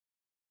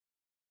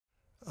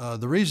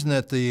The reason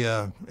that the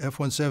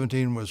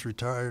F-117 was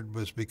retired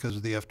was because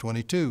of the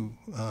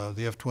F-22.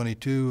 The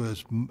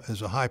F-22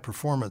 is a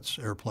high-performance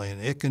airplane.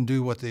 It can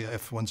do what the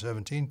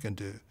F-117 can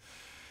do.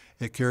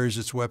 It carries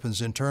its weapons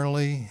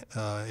internally.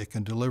 It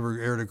can deliver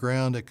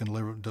air-to-ground. It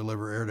can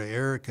deliver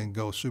air-to-air. It can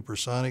go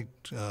supersonic.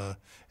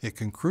 It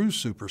can cruise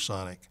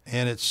supersonic.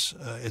 And it's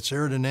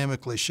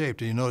aerodynamically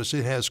shaped. And you notice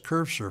it has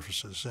curved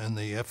surfaces, and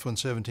the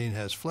F-117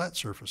 has flat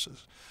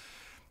surfaces.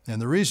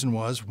 And the reason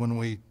was, when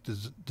we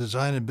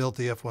designed and built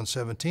the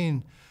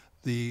F-117,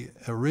 the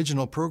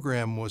original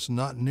program was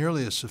not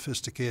nearly as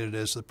sophisticated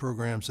as the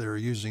programs they are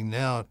using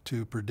now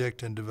to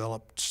predict and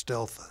develop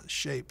stealth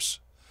shapes.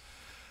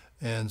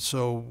 And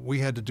so we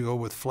had to go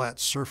with flat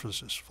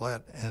surfaces,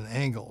 flat and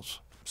angles.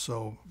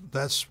 So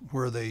that's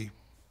where they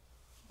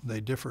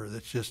differ.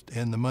 That's just,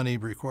 and the money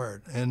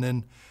required. And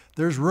then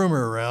there's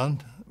rumor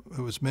around,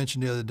 it was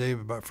mentioned the other day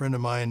about a friend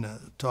of mine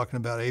talking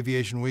about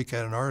Aviation Week,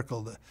 had an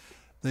article that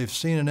they've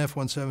seen an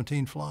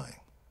F-117 flying.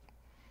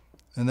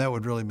 And that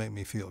would really make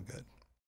me feel good.